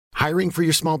Hiring for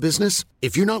your small business?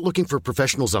 If you're not looking for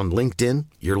professionals on LinkedIn,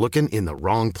 you're looking in the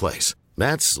wrong place.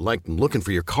 That's like looking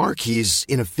for your car keys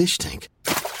in a fish tank.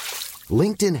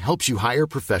 LinkedIn helps you hire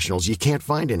professionals you can't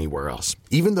find anywhere else,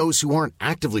 even those who aren't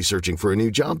actively searching for a new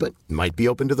job but might be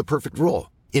open to the perfect role.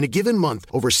 In a given month,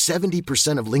 over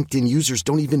 70% of LinkedIn users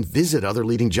don't even visit other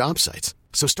leading job sites.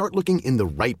 So start looking in the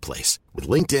right place. With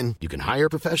LinkedIn, you can hire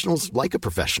professionals like a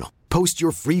professional. Post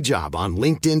your free job on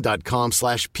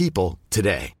linkedin.com/people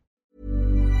today.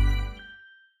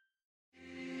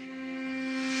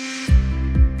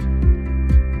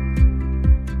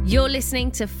 You're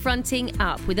listening to Fronting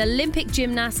Up with Olympic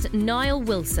gymnast Niall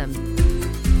Wilson.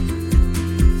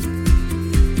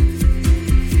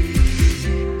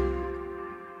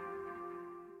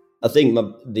 I think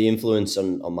the influence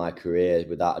on my career,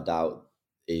 without a doubt,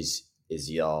 is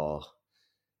your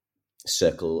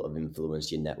circle of influence,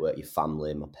 your network, your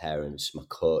family, my parents, my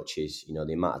coaches. You know,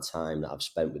 the amount of time that I've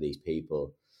spent with these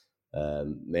people,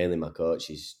 mainly my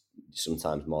coaches,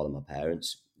 sometimes more than my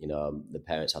parents. You know, the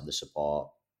parents have the support.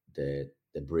 They're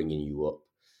bringing you up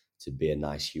to be a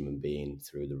nice human being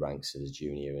through the ranks as a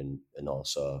junior, and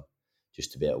also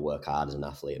just to be able to work hard as an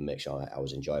athlete and make sure I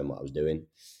was enjoying what I was doing.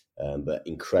 But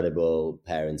incredible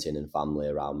parenting and family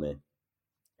around me.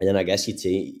 And then I guess your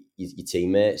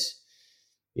teammates,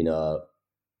 you know,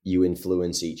 you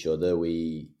influence each other.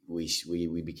 We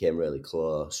became really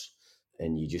close,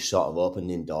 and you just sort of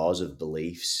opening doors of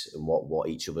beliefs and what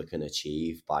each other can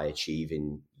achieve by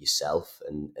achieving yourself.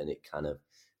 And it kind of,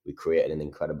 we created an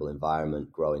incredible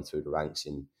environment growing through the ranks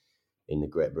in the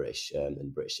Great British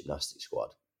and British Gymnastics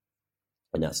squad.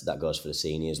 And that goes for the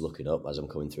seniors looking up as I'm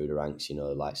coming through the ranks, you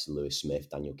know, like Lewis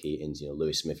Smith, Daniel Keatings. You know,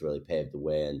 Lewis Smith really paved the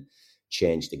way and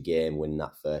changed the game, winning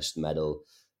that first medal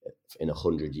in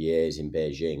 100 years in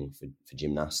Beijing for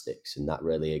gymnastics. And that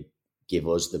really gave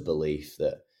us the belief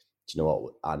that, do you know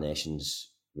what, our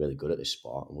nation's really good at this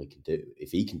sport, and we can do, if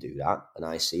he can do that, and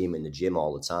I see him in the gym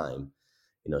all the time,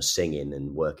 you know, singing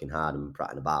and working hard and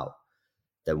prattling about,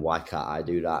 then why can't I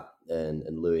do that?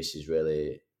 And Lewis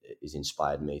is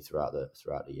inspired me throughout the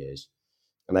years.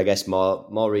 And I guess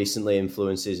more recently,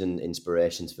 influences and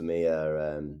inspirations for me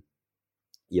are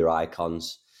your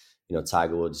icons. You know,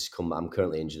 Tiger Woods I'm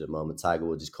currently injured at the moment. Tiger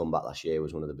Woods' comeback last year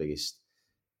was one of the biggest.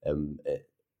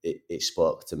 It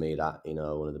spoke to me that, you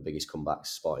know, one of the biggest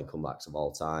sporting comebacks of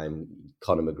all time.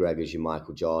 Conor McGregor's, your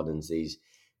Michael Jordans,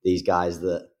 these guys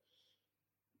that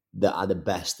are the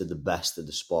best of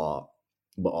the sport,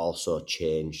 but also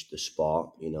changed the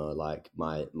sport. You know, like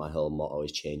my whole motto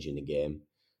is changing the game.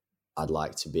 I'd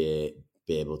like to be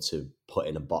able to put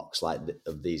in a box like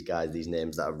of these guys, these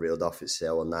names that I've reeled off. It's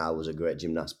well, Niall was a great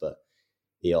gymnast, but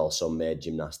he also made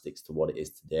gymnastics to what it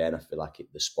is today. And I feel like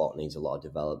the sport needs a lot of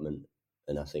development.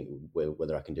 And I think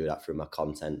whether I can do that through my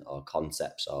content or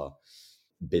concepts or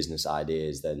business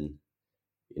ideas, then,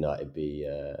 you know, that'd be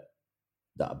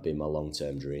my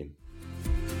long-term dream.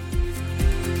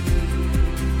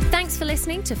 Thanks for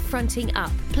listening to Fronting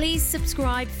Up. Please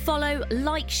subscribe, follow,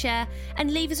 like, share,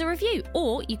 and leave us a review.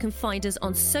 Or you can find us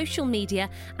on social media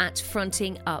at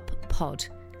Fronting Up Pod.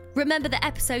 Remember that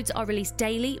episodes are released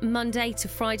daily, Monday to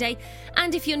Friday.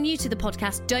 And if you're new to the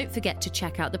podcast, don't forget to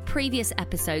check out the previous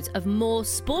episodes of more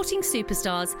sporting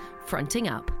superstars fronting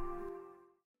up.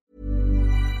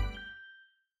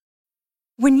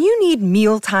 When you need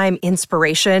mealtime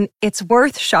inspiration, it's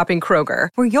worth shopping Kroger,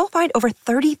 where you'll find over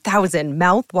 30,000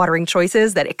 mouth-watering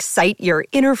choices that excite your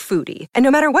inner foodie. And no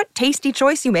matter what tasty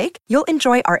choice you make, you'll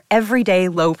enjoy our everyday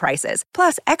low prices,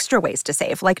 plus extra ways to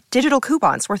save, like digital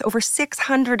coupons worth over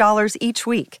 $600 each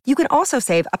week. You can also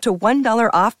save up to $1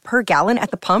 off per gallon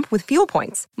at the pump with fuel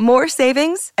points. More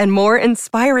savings and more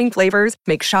inspiring flavors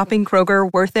make shopping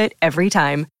Kroger worth it every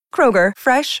time. Kroger,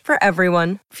 fresh for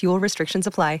everyone. Fuel restrictions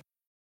apply.